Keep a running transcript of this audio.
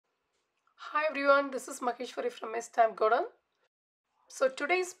Hi everyone, this is Maheshwari from MyStampGarden. So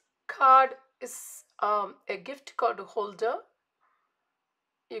today's card is a gift card holder.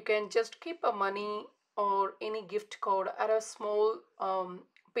 You can just keep a money or any gift card or a small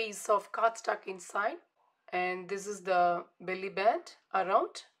piece of cardstock inside. And this is the belly band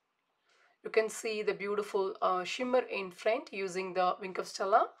around. You can see the beautiful shimmer in front using the wink of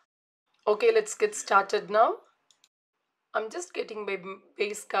Stella. Okay, let's get started now. I'm just getting my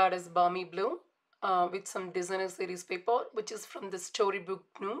base card as balmy blue with some designer series paper, which is from the storybook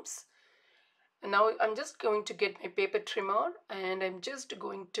Gnomes. And now I'm just going to get my paper trimmer and I'm just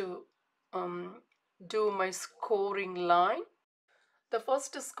going to um, do my scoring line. The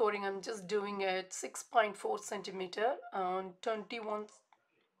first scoring I'm just doing at 6.4 centimeter on 21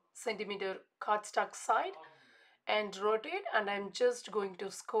 centimeter cardstock side and rotate, and I'm just going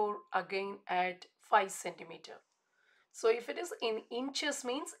to score again at 5 centimeter. So if it is in inches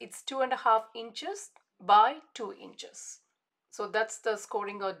means it's 2.5 inches by 2 inches. So that's the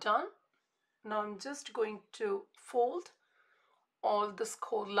scoring are done. Now I'm just going to fold all the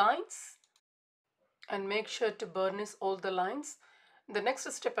score lines and make sure to burnish all the lines. The next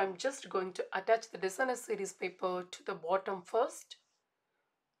step, I'm just going to attach the designer series paper to the bottom first.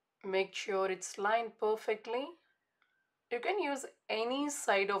 Make sure it's lined perfectly. You can use any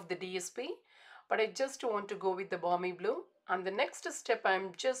side of the DSP, but I just want to go with the balmy blue. And the next step,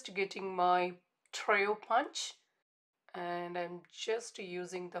 I'm just getting my trio punch and I'm just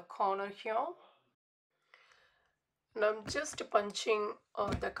using the corner here. And I'm just punching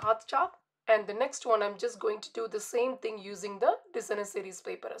the cardstock. And the next one, I'm just going to do the same thing using the designer series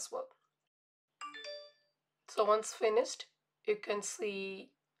paper as well. So once finished, you can see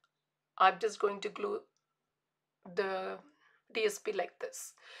I'm just going to glue the DSP like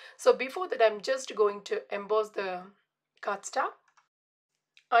this. So before that, I'm just going to emboss the cardstock.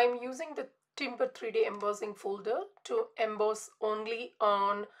 I'm using the Timber 3D embossing folder to emboss only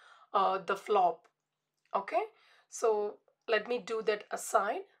on the flop. Okay, so let me do that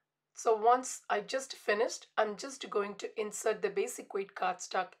aside. So once I just finished, I'm just going to insert the basic weight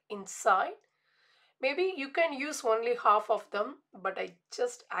cardstock inside. Maybe you can use only half of them, but I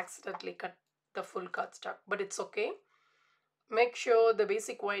just accidentally cut the full cardstock, but it's okay. Make sure the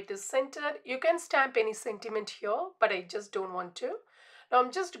basic white is centered. You can stamp any sentiment here, but I just don't want to. Now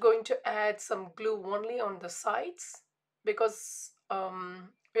I'm just going to add some glue only on the sides because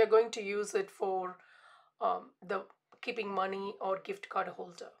we are going to use it for the keeping money or gift card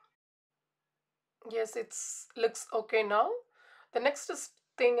holder. Yes, it's looks okay now. The next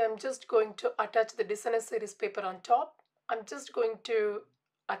thing, I'm just going to attach the designer series paper on top. I'm just going to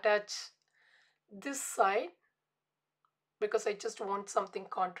attach this side because I just want something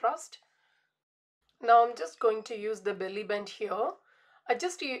contrast. Now I'm just going to use the belly band here. I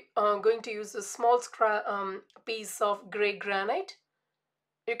just going to use a small piece of gray granite.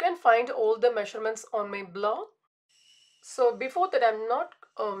 You can find all the measurements on my blog. So before that, I'm not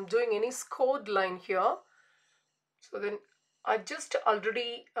doing any scored line here. So then I just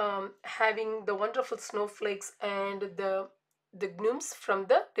already having the wonderful snowflakes and the gnomes from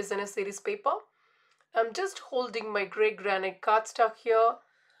the designer series paper. I'm just holding my gray granite cardstock here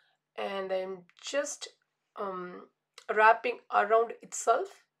and I'm just um, wrapping around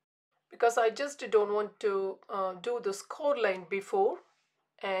itself because I just don't want to do the score line before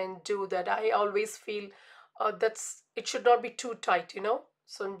and do that. I always feel that's it should not be too tight,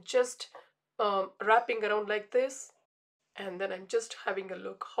 So I'm just wrapping around like this and then I'm just having a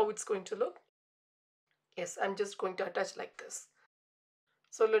look how it's going to look. Yes, I'm just going to attach like this.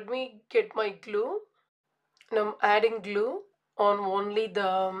 So let me get my glue. Now I'm adding glue on only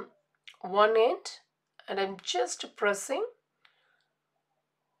the one end and I'm just pressing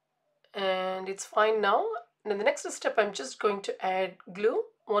and it's fine now. And then the next step, I'm just going to add glue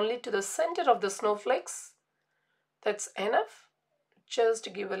only to the center of the snowflakes. That's enough. Just to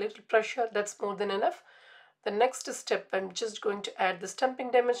give a little pressure, that's more than enough. The next step, I'm just going to add the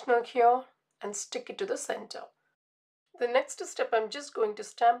stamping dimensional here and stick it to the center. The next step, I'm just going to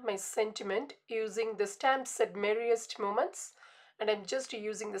stamp my sentiment using the stamp set merriest moments, and I'm just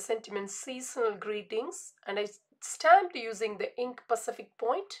using the sentiment seasonal greetings, and I stamped using the ink Pacific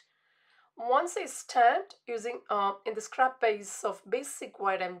Point. Once I stamped using in the scrap piece of basic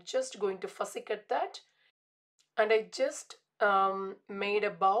white, I'm just going to fussy cut that, and I just made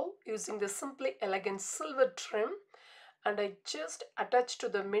a bow using the Simply Elegant silver trim, and I just attached to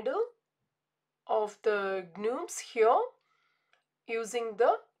the middle of the gnomes here using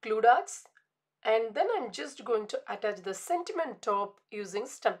the glue dots, and then I'm just going to attach the sentiment top using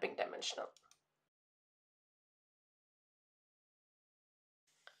stamping dimensional.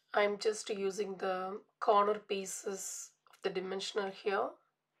 I'm just using the corner pieces of the dimensional here.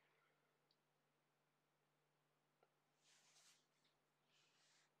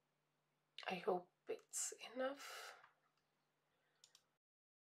 I hope it's enough.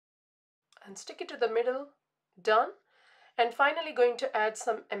 And stick it to the middle. Done. And finally going to add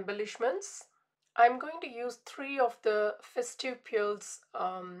some embellishments. I'm going to use 3 of the Festive Pearls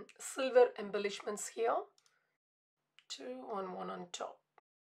silver embellishments here. 2 on 1 on top.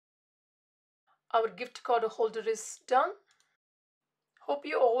 Our gift card holder is done. Hope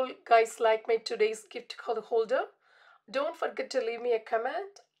you all guys like my today's gift card holder. Don't forget to leave me a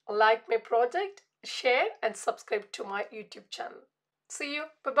comment, like my project, share and subscribe to my YouTube channel. See you.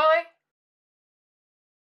 Bye-bye.